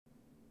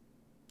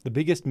The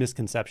biggest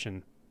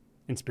misconception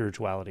in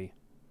spirituality,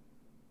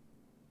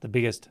 the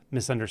biggest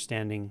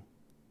misunderstanding,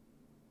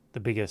 the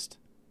biggest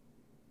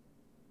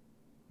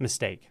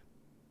mistake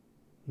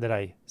that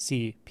I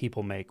see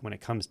people make when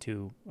it comes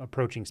to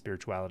approaching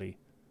spirituality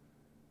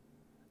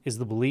is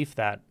the belief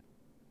that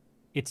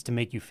it's to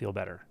make you feel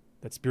better,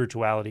 that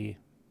spirituality,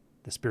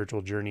 the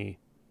spiritual journey,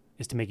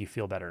 is to make you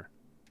feel better.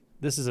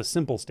 This is a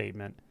simple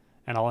statement,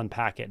 and I'll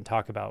unpack it and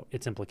talk about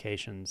its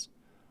implications.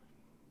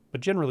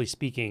 But generally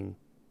speaking,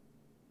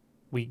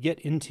 we get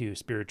into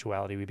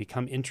spirituality, we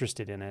become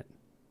interested in it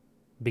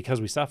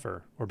because we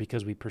suffer or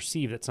because we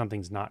perceive that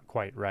something's not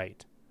quite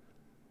right.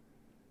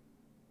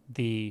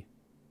 The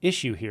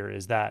issue here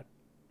is that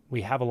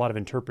we have a lot of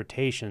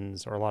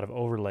interpretations or a lot of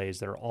overlays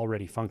that are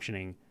already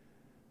functioning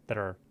that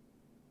are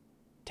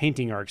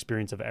tainting our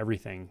experience of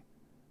everything.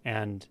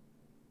 And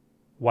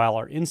while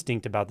our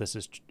instinct about this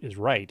is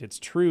right, it's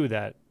true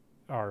that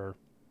our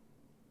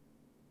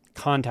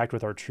contact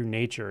with our true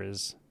nature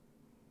is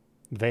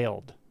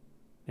veiled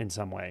in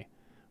some way.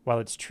 While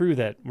it's true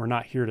that we're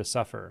not here to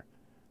suffer,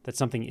 that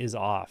something is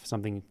off,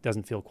 something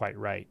doesn't feel quite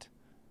right,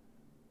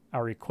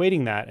 our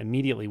equating that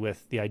immediately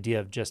with the idea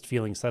of just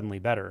feeling suddenly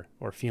better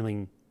or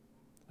feeling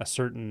a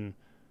certain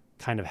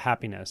kind of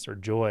happiness or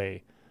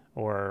joy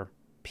or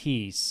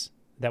peace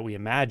that we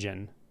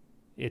imagine,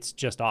 it's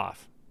just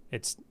off.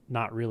 It's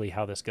not really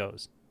how this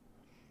goes.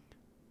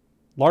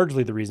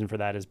 Largely the reason for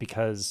that is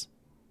because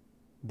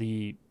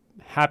the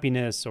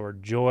happiness or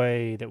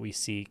joy that we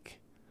seek,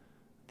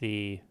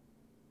 the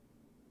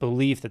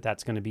belief that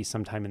that's going to be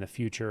sometime in the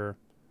future,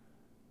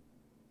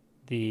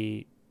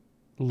 the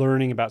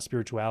learning about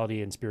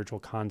spirituality and spiritual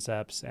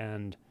concepts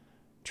and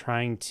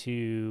trying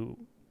to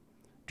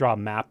draw a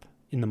map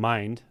in the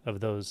mind of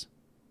those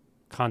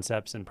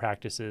concepts and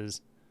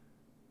practices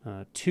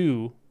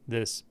to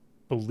this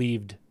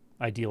believed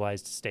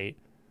idealized state,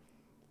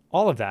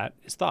 all of that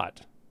is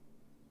thought.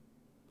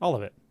 All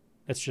of it.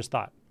 It's just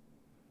thought.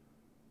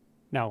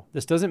 Now,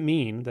 this doesn't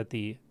mean that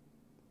the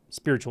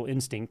spiritual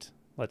instinct,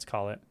 let's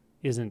call it,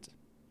 isn't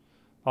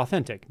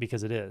authentic,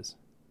 because it is.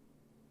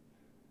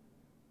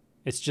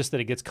 It's just that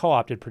it gets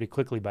co-opted pretty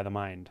quickly by the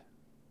mind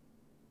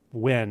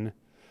when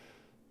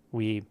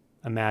we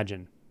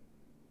imagine,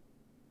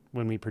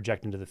 when we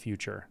project into the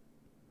future,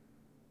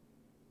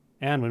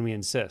 and when we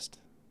insist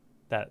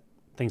that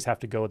things have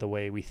to go the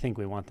way we think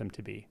we want them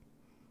to be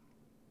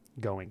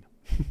going,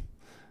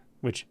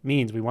 which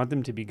means we want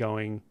them to be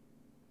going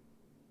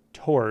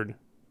toward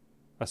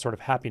a sort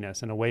of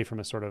happiness and away from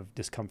a sort of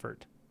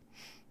discomfort.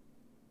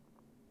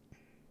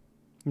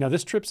 Now,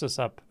 this trips us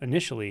up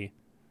initially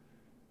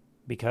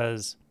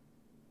because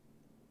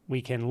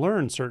we can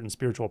learn certain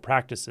spiritual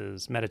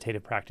practices,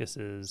 meditative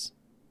practices,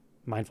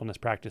 mindfulness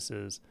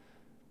practices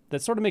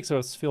that sort of makes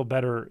us feel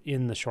better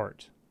in the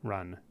short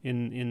run,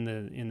 in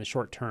the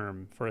short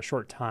term, for a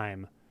short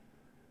time.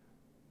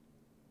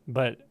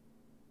 But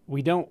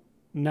we don't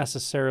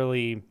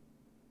necessarily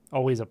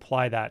always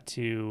apply that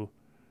to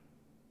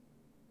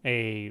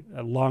a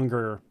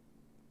longer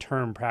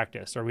term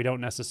practice, or we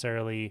don't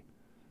necessarily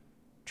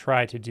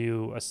try to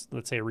do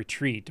let's say a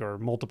retreat or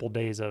multiple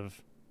days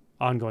of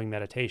ongoing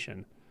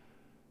meditation.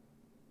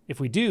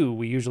 If we do,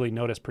 we usually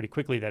notice pretty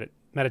quickly that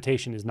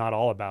meditation is not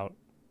all about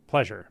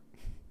pleasure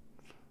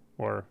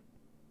or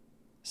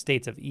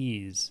states of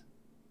ease.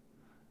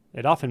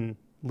 It often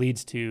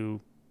leads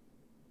to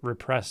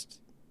repressed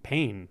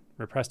pain,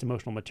 repressed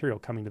emotional material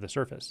coming to the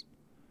surface.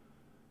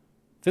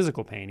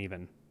 Physical pain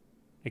even.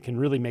 It can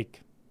really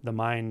make the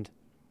mind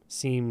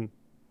seem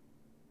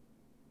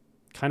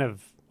kind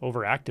of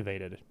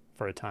overactivated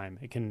for a time.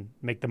 It can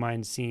make the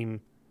mind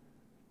seem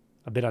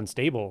a bit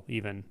unstable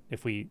even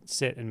if we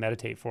sit and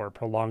meditate for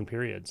prolonged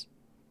periods.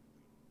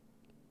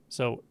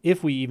 So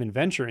if we even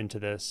venture into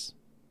this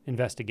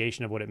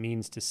investigation of what it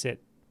means to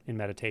sit in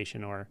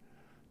meditation or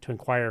to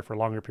inquire for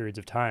longer periods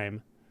of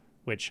time,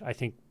 which I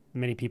think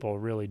many people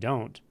really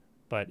don't,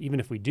 but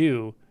even if we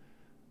do,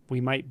 we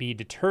might be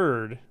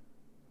deterred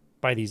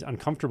by these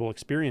uncomfortable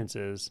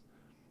experiences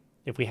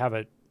if we have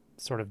a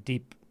sort of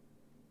deep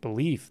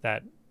belief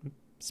that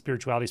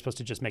spirituality is supposed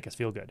to just make us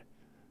feel good.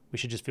 We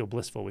should just feel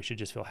blissful. We should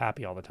just feel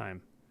happy all the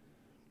time.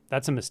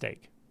 That's a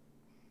mistake.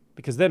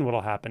 Because then what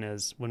will happen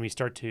is when we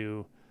start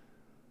to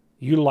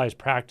utilize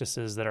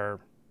practices that are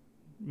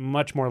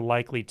much more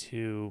likely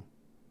to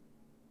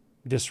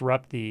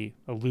disrupt the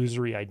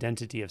illusory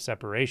identity of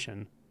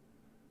separation,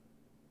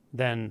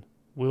 then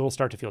we will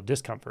start to feel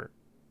discomfort.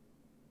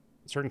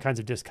 Certain kinds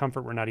of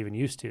discomfort we're not even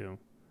used to,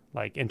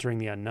 like entering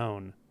the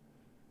unknown.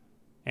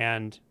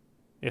 And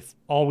if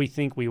all we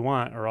think we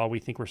want, or all we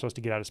think we're supposed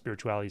to get out of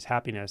spirituality is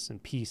happiness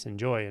and peace and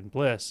joy and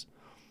bliss,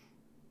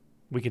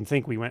 we can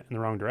think we went in the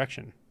wrong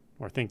direction,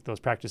 or think those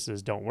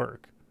practices don't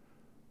work,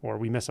 or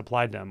we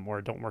misapplied them,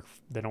 or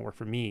they don't work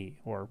for me,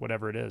 or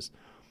whatever it is.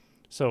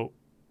 So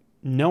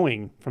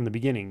knowing from the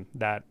beginning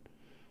that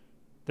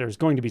there's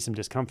going to be some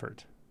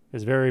discomfort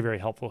is very, very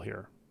helpful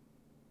here.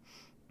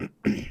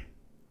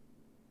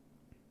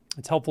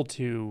 It's helpful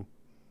to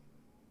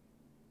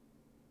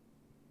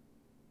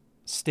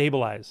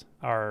stabilize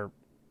our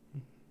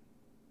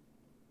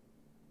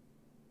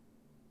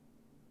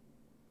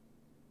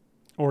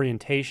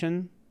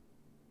orientation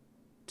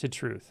to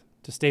truth,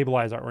 to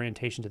stabilize our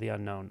orientation to the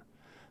unknown.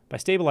 By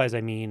stabilize,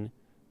 I mean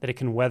that it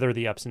can weather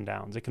the ups and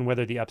downs. It can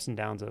weather the ups and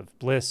downs of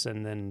bliss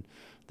and then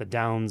the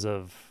downs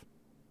of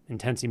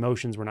intense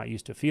emotions we're not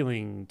used to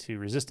feeling, to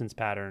resistance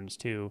patterns,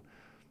 to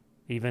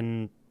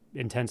even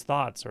intense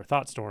thoughts or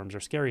thought storms or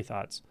scary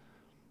thoughts.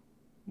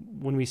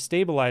 When we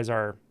stabilize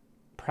our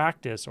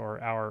practice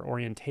or our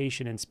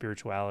orientation in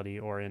spirituality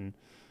or in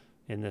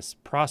this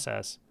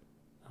process,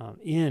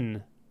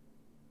 in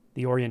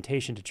the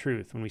orientation to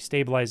truth, when we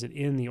stabilize it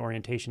in the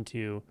orientation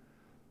to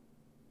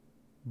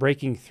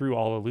breaking through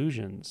all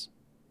illusions,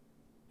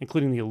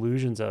 including the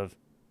illusions of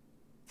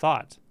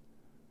thought,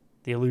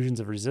 the illusions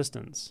of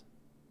resistance,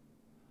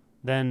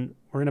 then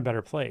we're in a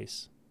better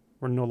place.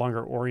 We're no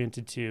longer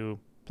oriented to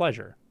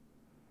pleasure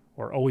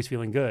or always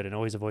feeling good and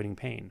always avoiding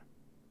pain.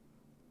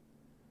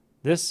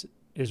 This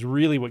is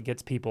really what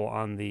gets people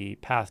on the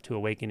path to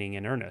awakening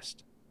in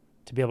earnest,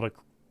 to be able to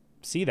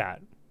see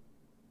that,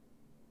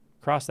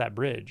 cross that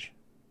bridge,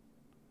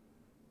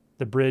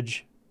 the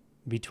bridge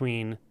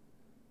between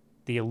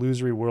the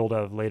illusory world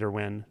of later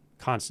when,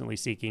 constantly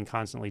seeking,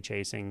 constantly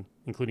chasing,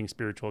 including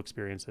spiritual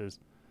experiences.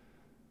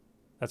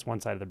 That's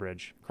one side of the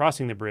bridge.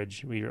 Crossing the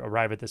bridge, we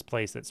arrive at this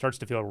place that starts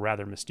to feel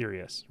rather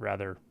mysterious,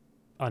 rather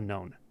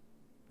unknown.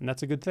 And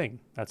that's a good thing.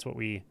 That's what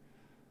we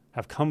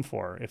have come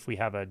for if we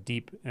have a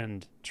deep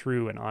and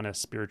true and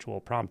honest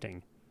spiritual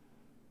prompting,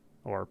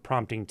 or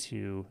prompting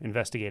to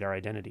investigate our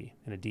identity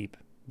in a deep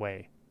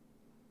way.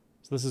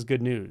 So this is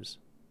good news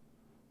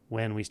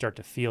when we start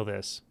to feel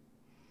this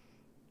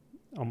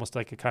almost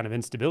like a kind of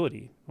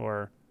instability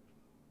or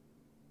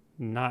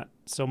not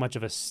so much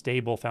of a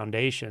stable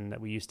foundation that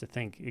we used to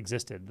think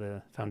existed.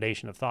 The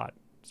foundation of thought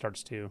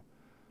starts to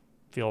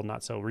feel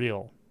not so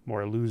real,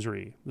 more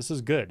illusory. This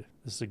is good.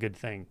 This is a good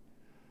thing.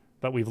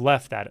 But we've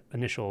left that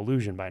initial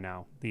illusion by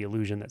now, the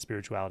illusion that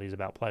spirituality is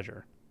about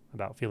pleasure,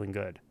 about feeling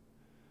good.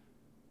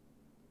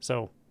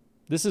 So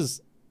this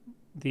is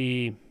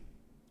the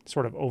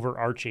sort of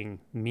overarching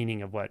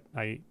meaning of what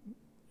I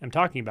am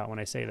talking about when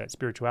I say that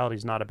spirituality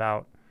is not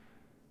about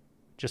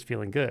just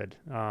feeling good,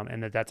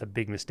 and that's a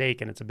big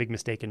mistake, and it's a big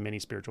mistake in many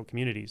spiritual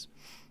communities.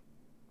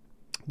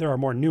 There are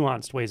more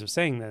nuanced ways of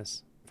saying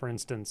this. For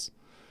instance,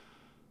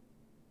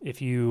 if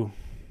you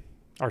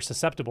are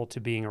susceptible to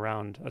being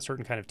around a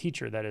certain kind of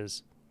teacher that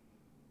is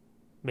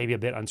maybe a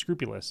bit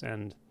unscrupulous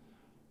and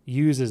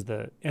uses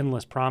the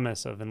endless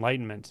promise of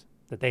enlightenment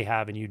that they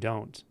have and you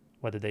don't,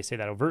 whether they say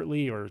that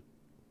overtly or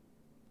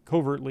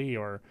covertly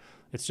or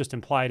it's just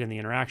implied in the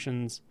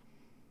interactions,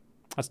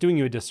 that's doing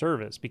you a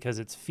disservice because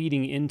it's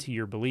feeding into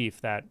your belief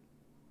that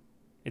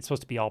it's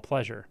supposed to be all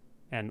pleasure.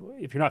 And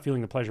if you're not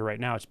feeling the pleasure right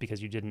now, it's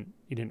because you didn't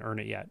earn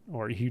it yet,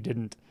 or you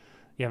don't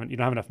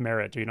have enough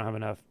merit, or you don't have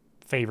enough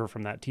favor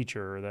from that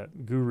teacher or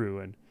that guru.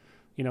 And,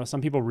 some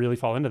people really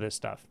fall into this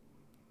stuff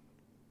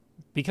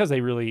because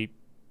they really,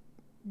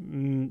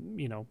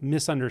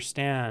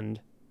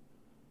 misunderstand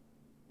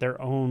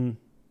their own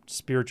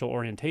spiritual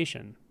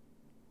orientation.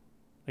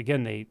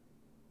 Again, they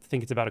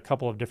think it's about a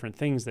couple of different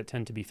things that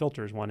tend to be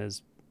filters. One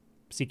is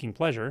seeking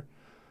pleasure,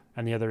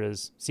 and the other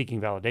is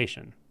seeking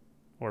validation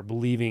or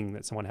believing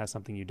that someone has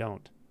something you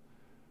don't.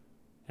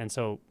 And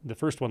so the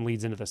first one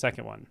leads into the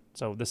second one.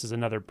 So this is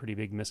another pretty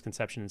big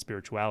misconception in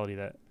spirituality,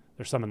 that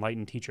there's some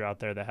enlightened teacher out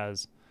there that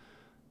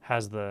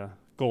has the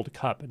gold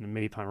cup, and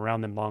maybe if I'm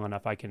around them long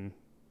enough, I can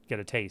get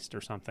a taste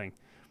or something.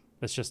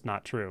 That's just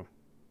not true.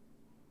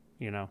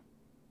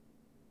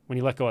 When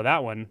you let go of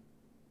that one,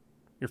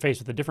 you're faced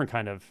with a different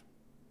kind of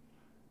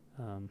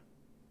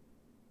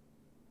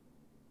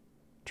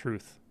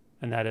truth,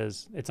 and that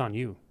is it's on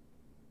you.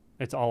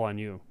 It's all on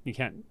you. You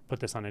can't put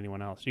this on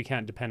anyone else. You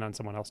can't depend on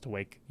someone else to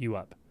wake you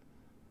up,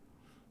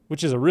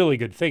 which is a really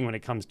good thing when it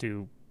comes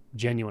to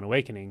genuine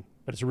awakening,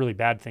 but it's a really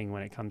bad thing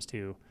when it comes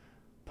to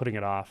putting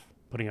it off,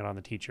 putting it on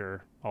the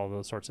teacher, all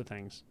those sorts of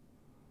things.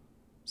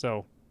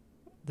 So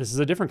this is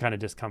a different kind of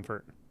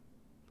discomfort,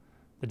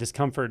 the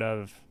discomfort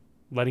of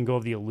letting go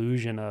of the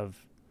illusion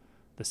of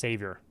the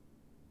savior,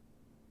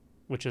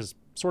 which is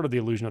sort of the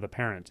illusion of the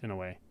parent in a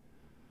way.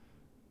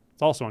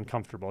 It's also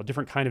uncomfortable, a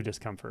different kind of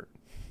discomfort.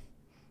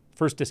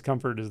 First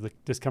discomfort is the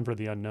discomfort of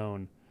the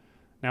unknown.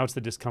 Now it's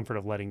the discomfort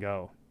of letting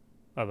go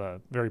of a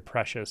very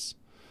precious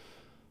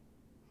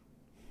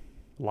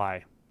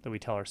lie that we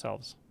tell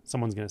ourselves.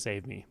 Someone's going to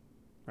save me,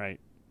 right?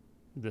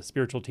 The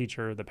spiritual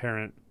teacher, the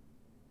parent,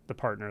 the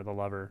partner, the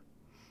lover.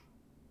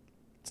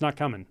 It's not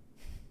coming.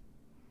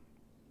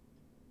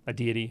 A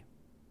deity.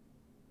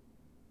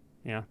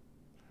 Yeah.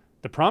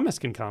 The promise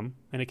can come,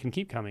 and it can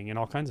keep coming in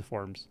all kinds of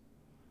forms.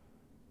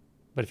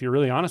 But if you're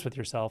really honest with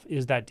yourself,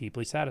 is that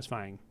deeply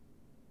satisfying?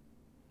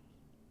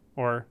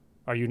 Or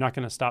are you not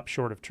going to stop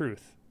short of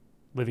truth,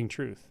 living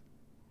truth?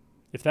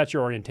 If that's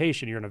your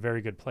orientation, you're in a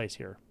very good place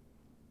here.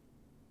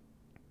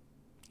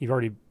 You've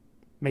already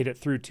made it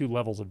through 2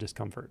 levels of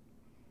discomfort,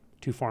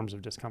 2 forms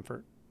of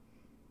discomfort.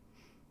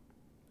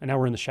 And now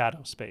we're in the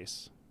shadow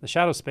space. The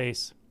shadow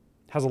space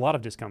has a lot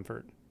of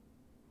discomfort.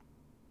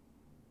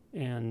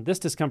 And this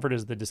discomfort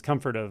is the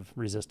discomfort of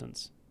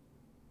resistance.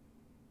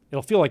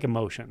 it'll feel like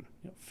emotion,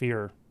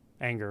 fear,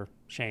 anger,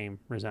 shame,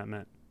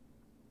 resentment.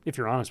 If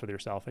you're honest with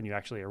yourself and you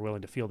actually are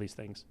willing to feel these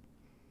things,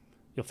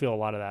 you'll feel a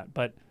lot of that.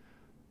 But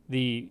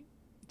the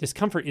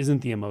discomfort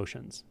isn't the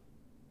emotions.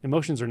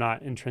 Emotions are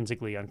not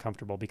intrinsically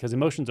uncomfortable because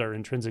emotions are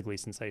intrinsically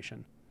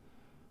sensation.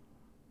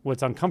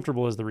 What's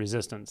uncomfortable is the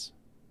resistance,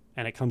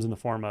 and it comes in the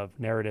form of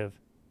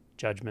narrative,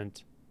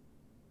 judgment,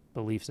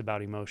 beliefs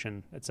about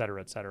emotion, et cetera,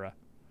 et cetera.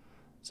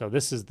 So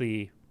this is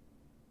the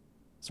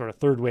sort of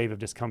third wave of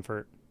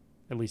discomfort,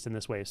 at least in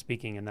this way of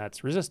speaking, and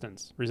that's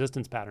resistance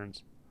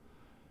patterns.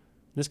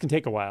 This can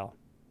take a while,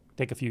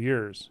 take a few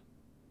years.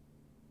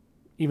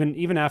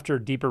 Even after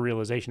deeper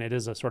realization, it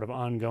is a sort of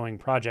ongoing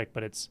project,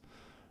 but it's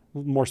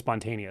more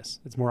spontaneous.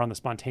 It's more on the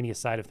spontaneous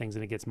side of things,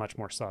 and it gets much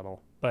more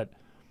subtle. But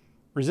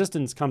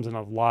resistance comes in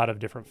a lot of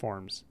different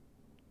forms,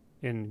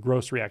 in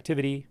gross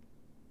reactivity,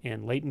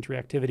 in latent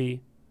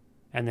reactivity,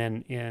 and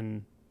then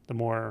in the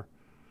more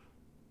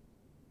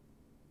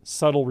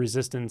subtle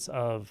resistance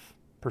of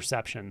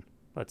perception,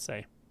 let's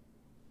say.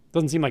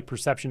 Doesn't seem like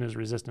perception is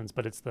resistance,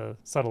 but it's the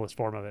subtlest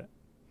form of it.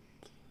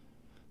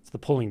 It's the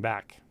pulling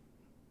back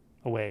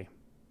away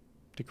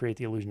to create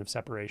the illusion of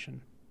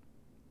separation,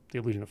 the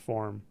illusion of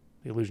form,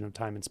 the illusion of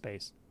time and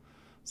space,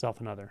 self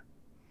and other.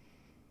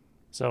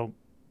 So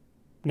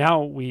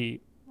now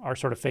we are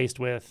sort of faced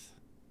with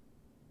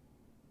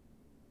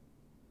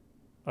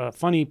a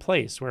funny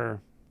place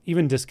where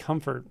even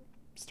discomfort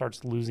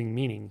starts losing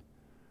meaning.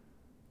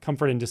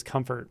 Comfort and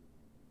discomfort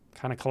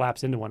kind of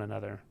collapse into one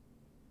another.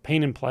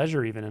 Pain and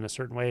pleasure, even in a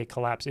certain way,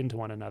 collapse into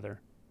one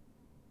another.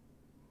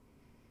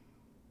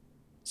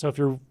 So if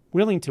you're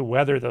willing to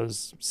weather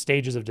those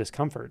stages of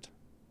discomfort,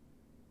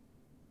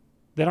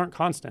 that aren't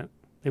constant,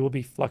 they will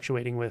be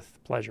fluctuating with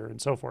pleasure and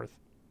so forth.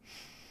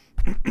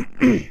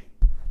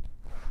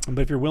 But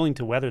if you're willing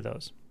to weather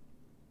those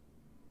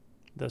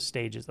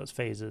stages, those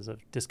phases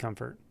of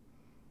discomfort,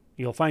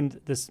 you'll find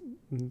this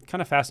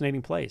kind of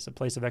fascinating place, a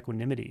place of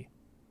equanimity,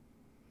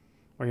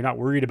 where you're not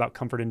worried about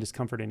comfort and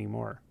discomfort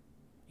anymore.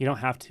 You don't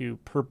have to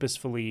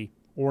purposefully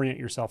orient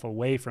yourself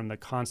away from the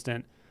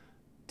constant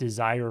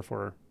desire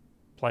for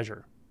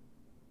pleasure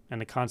and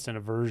the constant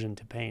aversion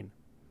to pain.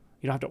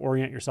 You don't have to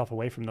orient yourself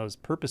away from those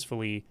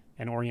purposefully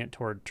and orient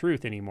toward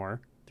truth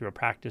anymore through a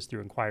practice,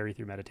 through inquiry,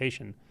 through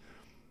meditation,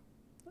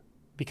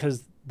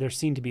 because there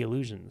seem to be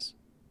illusions.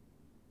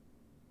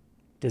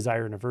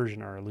 Desire and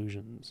aversion are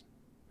illusions.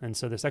 And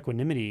so this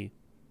equanimity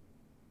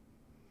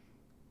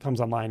comes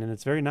online, and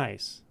it's very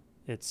nice.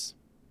 It's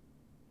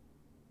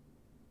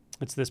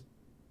this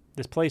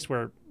place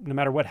where no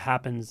matter what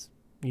happens,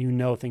 you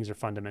know things are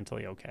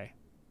fundamentally okay.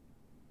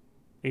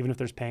 Even if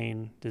there's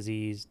pain,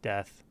 disease,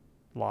 death,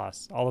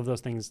 loss, all of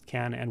those things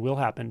can and will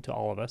happen to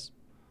all of us.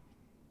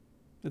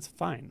 It's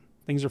fine.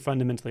 Things are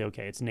fundamentally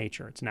okay. It's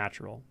nature. It's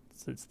natural.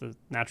 It's the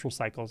natural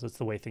cycles. It's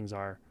the way things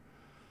are.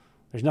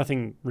 There's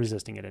nothing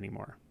resisting it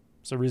anymore.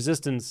 So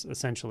resistance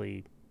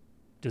essentially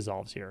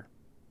dissolves here.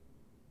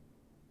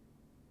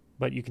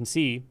 But you can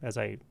see, as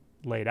I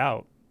laid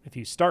out, if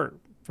you start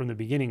from the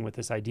beginning with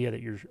this idea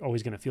that you're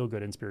always going to feel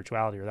good in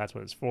spirituality, or that's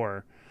what it's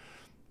for,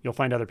 you'll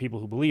find other people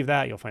who believe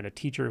that. You'll find a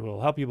teacher who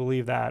will help you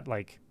believe that.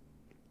 Like,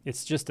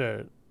 it's just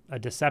a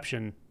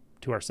deception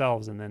to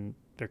ourselves, and then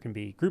there can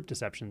be group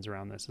deceptions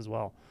around this as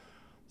well.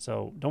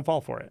 So don't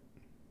fall for it.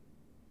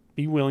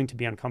 Be willing to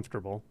be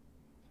uncomfortable.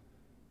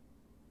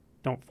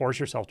 Don't force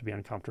yourself to be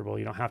uncomfortable.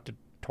 You don't have to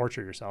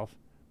torture yourself.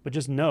 But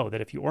just know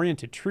that if you orient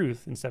to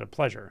truth instead of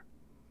pleasure,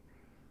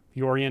 if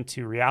you orient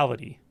to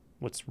reality,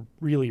 what's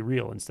really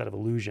real instead of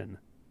illusion,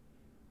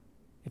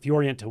 if you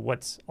orient to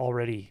what's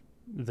already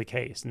the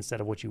case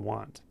instead of what you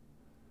want,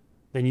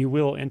 then you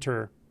will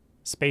enter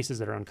spaces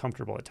that are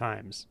uncomfortable at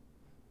times.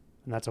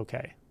 And that's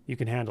okay. You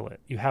can handle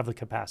it. You have the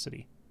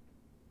capacity.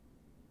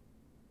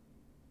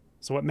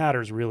 So what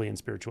matters really in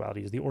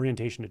spirituality is the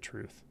orientation to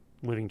truth,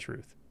 living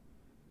truth,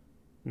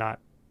 not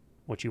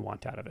what you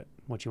want out of it,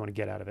 what you want to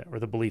get out of it, or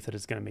the belief that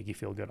it's going to make you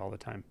feel good all the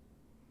time.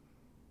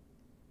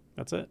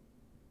 That's it.